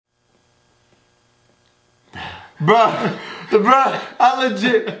Bruh, I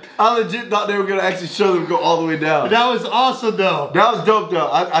legit thought they were gonna actually show them go all the way down. That was awesome though. That was dope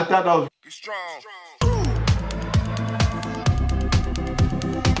though. I thought that was strong.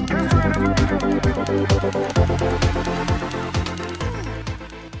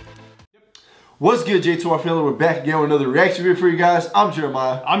 What's good, J2R family? We're back again with another reaction video for you guys. I'm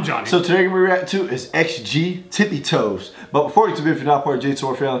Jeremiah. I'm Johnny. So today we're reacting to is XG Tippy Toes. But before you get to video, if you're not part of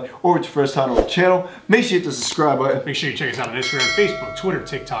J2R family or it's your first time on the channel, make sure you hit the subscribe button. Make sure you check us out on Instagram, Facebook, Twitter,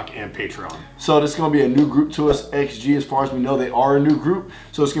 TikTok, and Patreon. So this is going to be a new group to us, XG. As far as we know, they are a new group.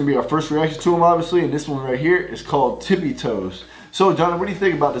 So it's going to be our first reaction to them, obviously. And this one right here is called Tippy Toes. So Johnny, what do you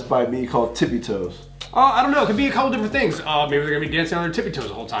think about this by being called Tippy Toes? I don't know. It could be a couple different things. Maybe they're going to be dancing on their tippy toes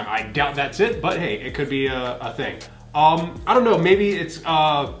the whole time. I doubt that's it, but hey, it could be a thing. I don't know. Maybe it's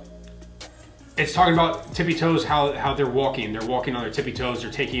talking about tippy toes, how they're walking. They're walking on their tippy toes. They're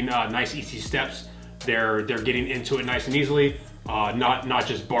taking nice, easy steps. They're getting into it nice and easily, not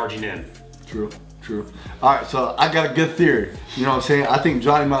just barging in. True. Alright, so I got a good theory, you know what I'm saying? I think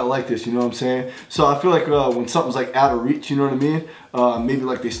Johnny might like this, you know what I'm saying? So I feel like when something's like out of reach, you know what I mean? Maybe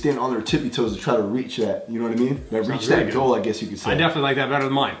like they stand on their tippy toes to try to reach that, you know what I mean? Like reach that goal, I guess you could say. I definitely like that better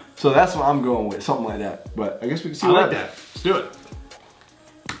than mine. So that's what I'm going with, something like that. But I guess we can see what that. Let's do it.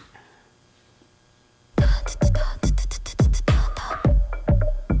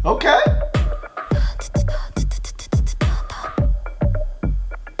 Okay.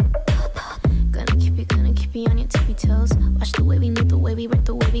 On your tippy toes, watch the way we move, the way we work,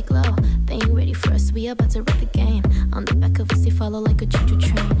 the way we glow. They ain't ready for us, we about to wreck the game. On the back of us, they follow like a choo-choo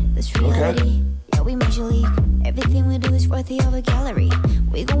train. This reality, yeah, we major league. Everything we do is worthy of a gallery.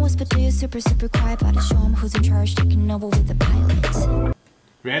 We gon' whisper to you super quiet, about to show them who's in charge, taking over with the pilots.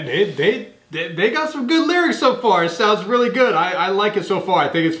 Man, they got some good lyrics so far. It sounds really good. I like it so far. I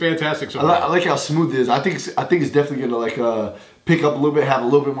think it's fantastic so far. I like how smooth it is. I think it's definitely gonna like pick up a little bit, have a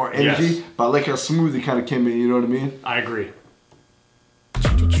little bit more energy. Yes. But I like how smooth it kind of came in. You know what I mean? I agree.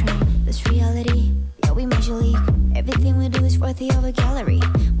 This reality, yeah, we major league. Everything we do is worthy of a gallery.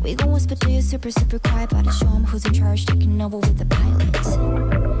 We gon' whisper to you super quiet, about to show them who's in charge, taking over with the pilots.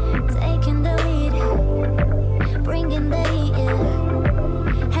 Taking the lead, bringing the heat,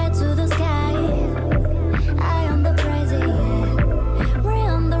 yeah. Head to the sky. I am the prize, yeah.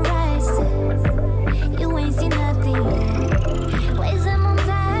 We're on the rise. You ain't seen nothing, yeah. Ways I'm on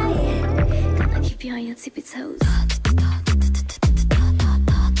die. Gonna keep you on your tippy toes.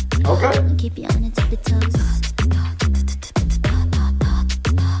 Okay. Gonna keep you on your tippy toes.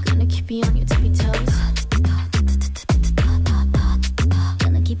 Gonna keep you on your tippy toes.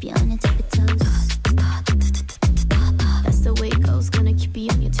 Gonna keep you on your tippy toes. That's the way it goes. Gonna keep you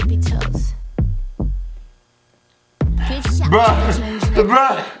on your tippy toes.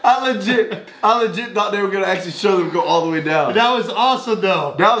 Bruh, I legit thought they were gonna actually show them go all the way down. That was awesome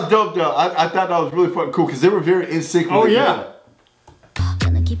though. That was dope though. I thought that was really fucking cool because they were very in sync with it. Yeah.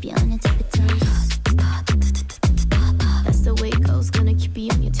 Gonna keep you on your tippy toes. That's the way it goes. Gonna keep you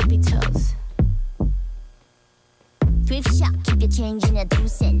on your tippy toes. Thrift shop, keep your change in a 2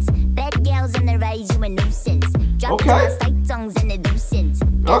 cents. Bad girls on the rise, you a nuisance. Drop the sight songs and a nuisance.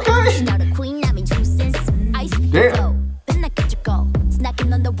 Okay. Start a queen, I'm in 2 cents. Ice damn. Then I get you go.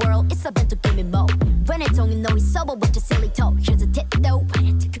 Snacking on the world, it's about to give me more. When it's on, you know it's sober with your silly toe. Here's a tip though. When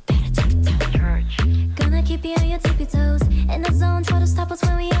I take it better, take it down. Gonna keep you on your tippy toes. In the zone, try to stop us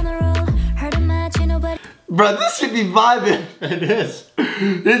when we on the roll. Heard a match, you know, but Bro, this should be vibing. It is.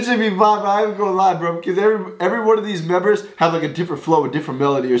 This should be vibing. I ain't gonna lie, bro, because every one of these members have like a different flow, a different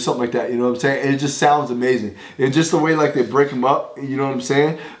melody or something like that. You know what I'm saying? And it just sounds amazing. And just the way like they break them up, you know what I'm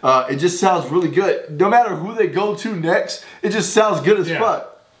saying? It just sounds really good. No matter who they go to next, it just sounds good as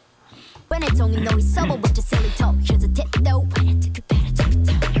fuck. When it's on, you know it's sober with your silly toe. Here's a tip though. When I take it better, take it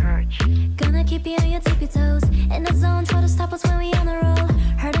down. gonna keep you on your tippy toes. In the zone, try to stop us when we on the roll.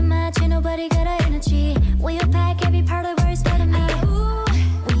 Heard a match, ain't nobody got our energy. We pack every part of where it's better me.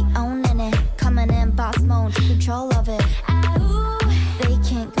 We owning it, coming in boss mode, take control of it. They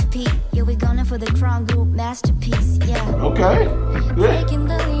can't compete. Yeah, we going for the crown group masterpiece. Yeah. Okay. Taking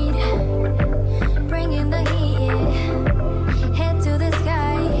the lead, bringing the heat. Yeah. Head to the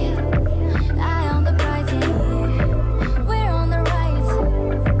sky. Eye on the prize. Yeah. We're on the rise.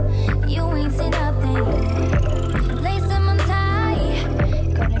 You ain't seen nothing. Lace them untie.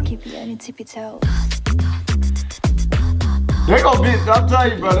 Gonna keep you on your tippy toes. They gonna beat. I'm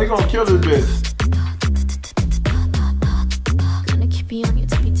telling you, bro. They gonna kill this bitch. Gonna keep you on your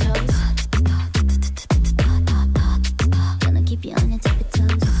tippy toes. Gonna keep you on your tippy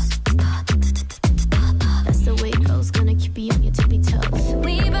toes. That's the way it goes. Gonna keep you on your tippy toes.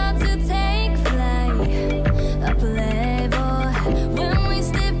 We about to take flight. Up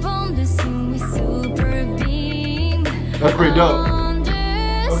That's pretty dope.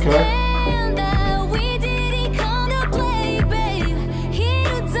 Okay.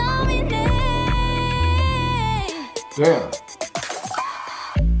 Damn.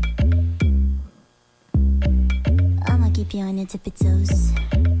 I'ma keep you on your tippy toes.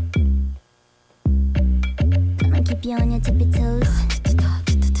 Gonna keep you on your tippy toes.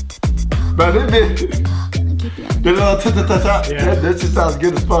 Bro, this bitch. Gonna keep you on The little ta-ta-ta-ta. Yeah. That just sounds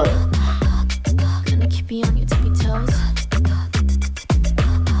good as fuck. Gonna keep you on your tippy toes.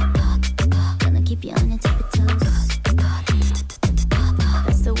 Gonna keep you on your tippy toes.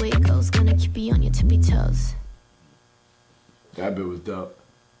 That's the way it goes. Gonna keep you on your tippy toes. That bit was dope.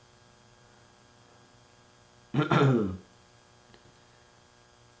 Alright,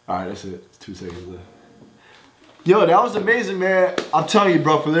 that's it. It's 2 seconds left. Yo, that was amazing, man. I'm telling you,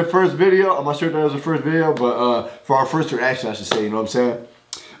 bro, for their first video, I'm not sure if that was the first video, but for our first reaction, I should say, you know what I'm saying?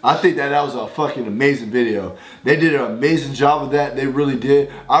 I think that was a fucking amazing video. They did an amazing job with that. They really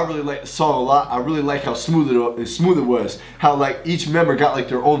did. I really like the song a lot. I really like how smooth it was. How like each member got like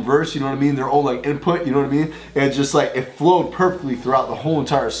their own verse, you know what I mean? Their own like input, you know what I mean? And just like it flowed perfectly throughout the whole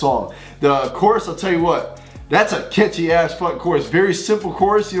entire song. The chorus, I'll tell you what, that's a catchy ass fucking chorus. Very simple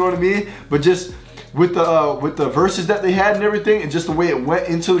chorus, you know what I mean? But just with the verses that they had and everything, and just the way it went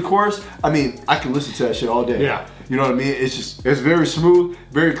into the chorus, I mean, I can listen to that shit all day. Yeah. You know what I mean? It's very smooth,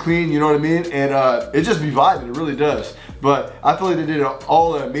 very clean, you know what I mean? And it just be vibing, it really does. But I feel like they did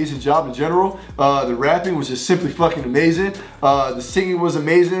all an amazing job in general. The rapping was just simply fucking amazing. The singing was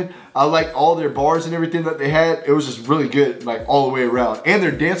amazing. I liked all their bars and everything that they had. It was just really good, like all the way around. And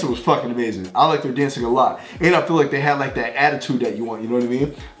their dancing was fucking amazing. I like their dancing a lot. And I feel like they had like that attitude that you want, you know what I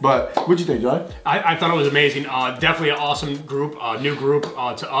mean? But what'd you think, John? I thought it was amazing. Definitely an awesome group, new group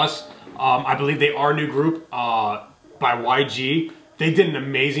to us. I believe they are a new group by YG. They did an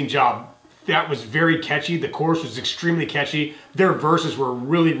amazing job. That was very catchy. The chorus was extremely catchy. Their verses were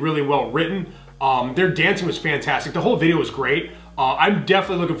really, really well written. Their dancing was fantastic. The whole video was great. I'm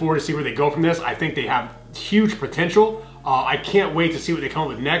definitely looking forward to see where they go from this. I think they have huge potential. I can't wait to see what they come up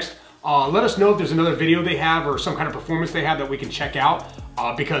with next. Let us know if there's another video they have or some kind of performance they have that we can check out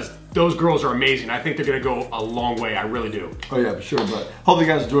because those girls are amazing. I think they're gonna go a long way, I really do. Oh yeah, for sure, but hope you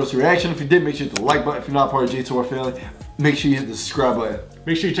guys enjoyed this reaction. If you did, make sure you hit the like button. If you're not part of J2R family, make sure you hit the subscribe button.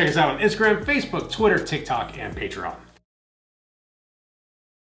 Make sure you check us out on Instagram, Facebook, Twitter, TikTok, and Patreon.